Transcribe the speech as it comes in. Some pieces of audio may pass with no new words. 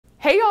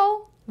Hey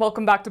y'all!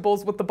 Welcome back to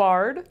Bulls with the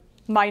Bard.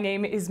 My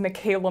name is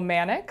Michaela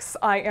Mannix.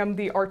 I am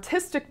the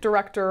artistic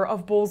director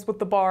of Bulls with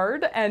the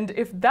Bard, and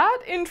if that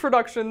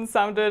introduction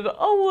sounded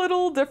a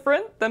little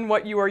different than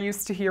what you are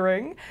used to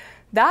hearing,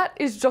 that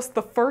is just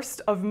the first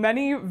of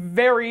many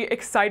very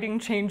exciting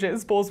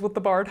changes Bulls with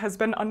the Bard has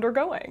been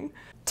undergoing.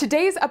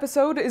 Today's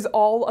episode is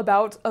all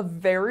about a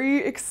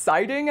very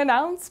exciting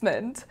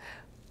announcement.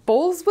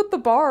 Bulls with the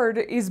Bard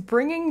is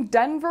bringing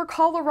Denver,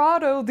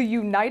 Colorado, the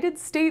United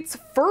States'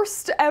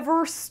 first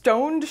ever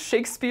stoned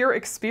Shakespeare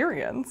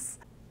experience.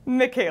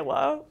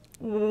 Michaela,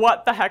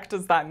 what the heck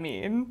does that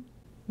mean?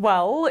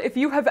 Well, if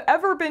you have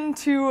ever been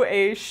to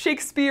a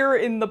Shakespeare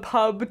in the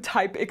pub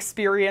type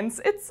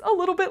experience, it's a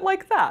little bit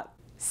like that.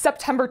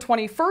 September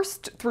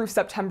 21st through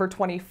September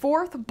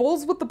 24th,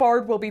 Bulls with the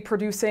Bard will be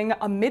producing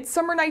A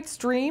Midsummer Night's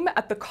Dream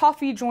at the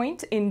Coffee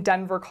Joint in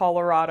Denver,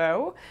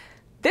 Colorado.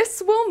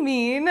 This will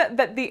mean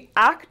that the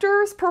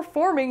actors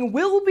performing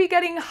will be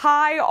getting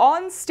high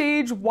on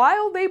stage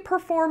while they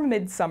perform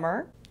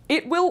Midsummer.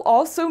 It will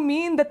also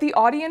mean that the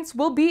audience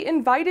will be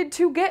invited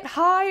to get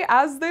high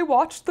as they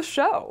watch the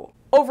show.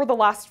 Over the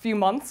last few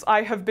months,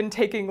 I have been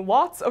taking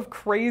lots of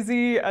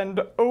crazy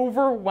and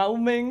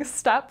overwhelming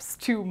steps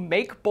to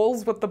make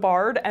Bulls with the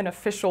Bard an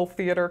official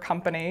theater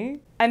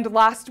company. And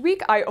last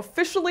week, I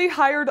officially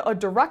hired a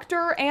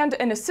director and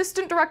an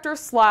assistant director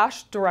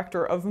 /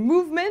 director of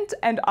movement,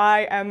 and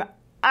I am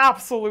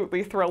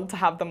absolutely thrilled to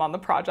have them on the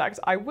project.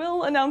 I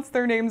will announce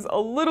their names a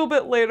little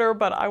bit later,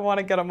 but I want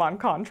to get them on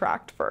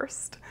contract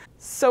first.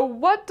 So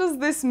what does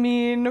this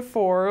mean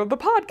for the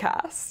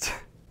podcast?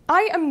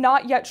 I am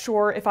not yet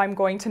sure if I'm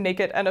going to make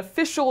it an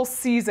official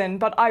season,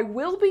 but I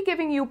will be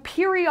giving you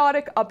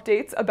periodic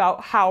updates about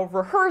how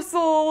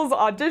rehearsals,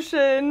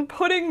 audition,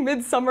 putting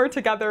Midsummer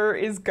together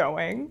is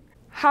going.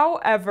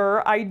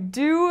 However, I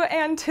do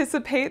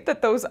anticipate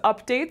that those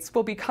updates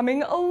will be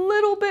coming a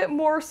little bit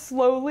more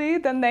slowly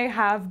than they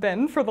have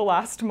been for the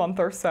last month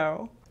or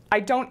so.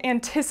 I don't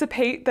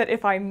anticipate that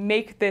if I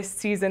make this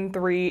season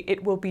 3,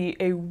 it will be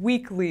a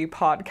weekly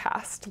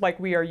podcast like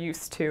we are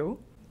used to.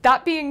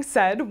 That being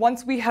said,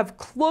 once we have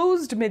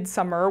closed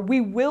Midsummer,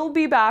 we will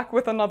be back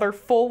with another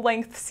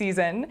full-length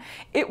season.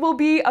 It will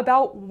be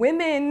about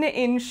women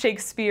in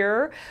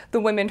Shakespeare, the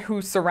women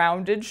who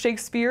surrounded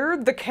Shakespeare,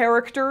 the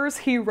characters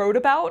he wrote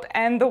about,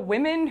 and the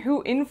women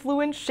who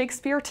influenced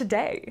Shakespeare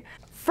today.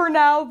 For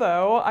now,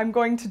 though, I'm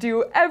going to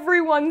do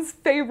everyone's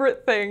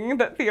favorite thing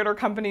that theater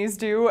companies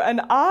do,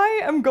 and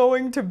I am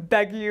going to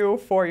beg you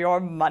for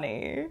your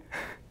money.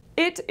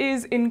 It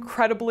is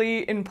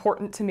incredibly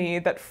important to me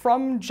that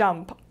from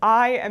jump,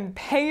 I am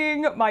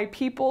paying my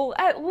people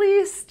at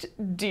least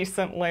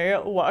decently.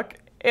 Look,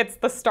 it's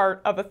the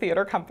start of a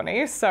theater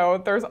company,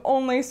 so there's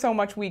only so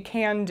much we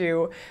can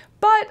do,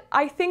 but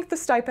I think the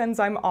stipends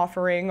I'm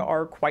offering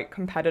are quite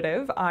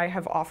competitive. I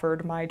have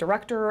offered my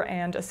director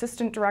and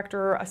assistant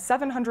director a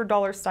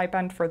 $700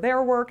 stipend for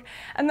their work,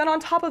 and then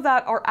on top of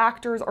that, our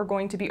actors are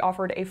going to be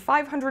offered a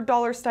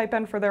 $500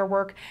 stipend for their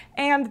work,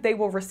 and they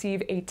will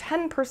receive a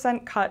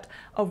 10% cut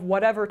of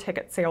whatever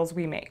ticket sales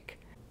we make.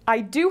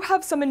 I do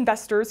have some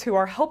investors who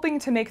are helping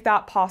to make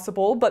that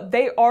possible, but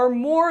they are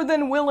more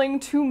than willing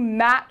to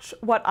match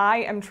what I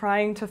am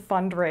trying to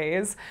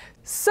fundraise.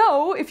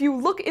 So if you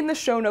look in the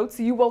show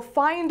notes, you will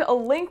find a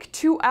link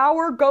to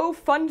our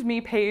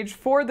GoFundMe page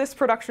for this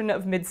production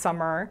of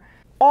Midsummer.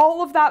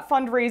 All of that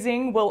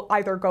fundraising will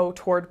either go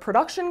toward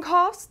production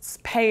costs,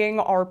 paying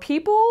our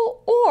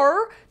people,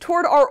 or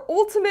toward our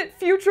ultimate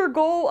future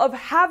goal of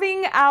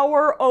having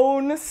our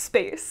own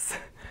space.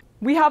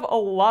 We have a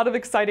lot of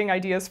exciting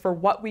ideas for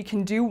what we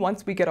can do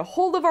once we get a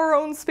hold of our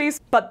own space,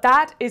 but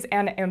that is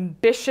an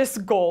ambitious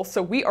goal,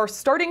 so we are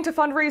starting to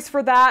fundraise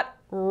for that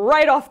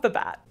right off the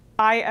bat.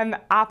 I am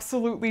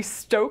absolutely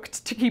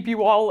stoked to keep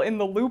you all in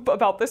the loop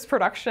about this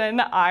production.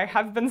 I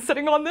have been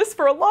sitting on this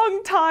for a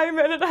long time,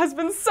 and it has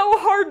been so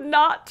hard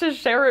not to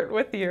share it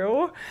with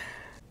you.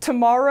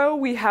 Tomorrow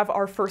we have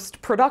our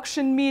first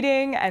production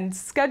meeting and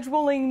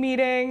scheduling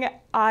meeting.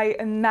 I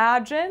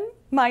imagine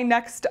my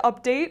next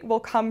update will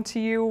come to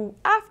you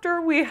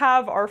after we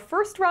have our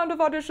first round of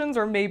auditions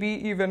or maybe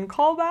even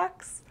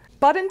callbacks.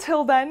 But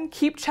until then,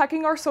 keep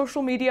checking our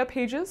social media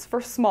pages for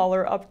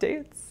smaller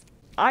updates.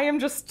 I am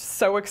just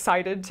so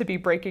excited to be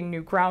breaking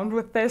new ground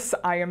with this.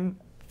 I am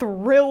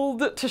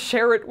thrilled to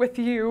share it with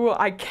you.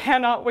 I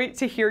cannot wait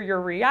to hear your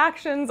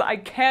reactions. I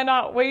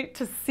cannot wait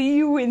to see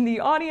you in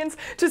the audience,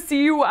 to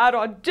see you at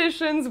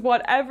auditions,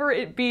 whatever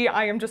it be.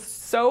 I am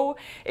just so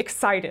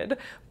excited.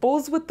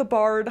 Bulls with the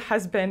Bard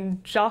has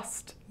been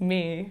just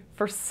me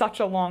for such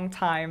a long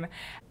time,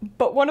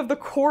 but one of the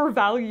core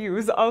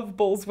values of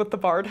Bulls with the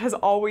Bard has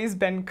always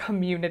been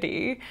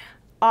community.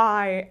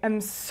 I am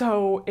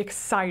so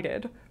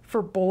excited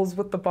for Bulls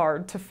with the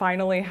Bard to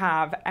finally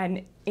have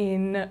an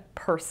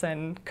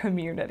in-person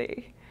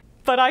community.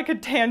 But I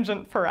could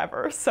tangent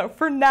forever, so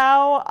for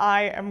now,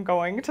 I am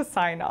going to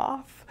sign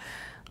off.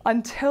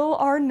 Until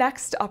our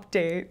next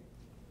update,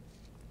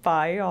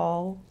 bye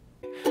y'all.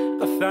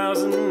 A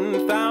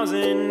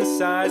thousand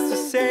sighs to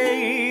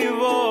save,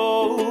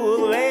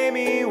 oh, lay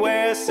me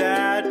where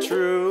sad truth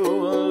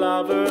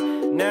father,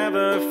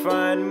 never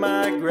find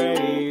my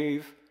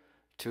grave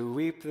to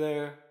weep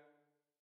there.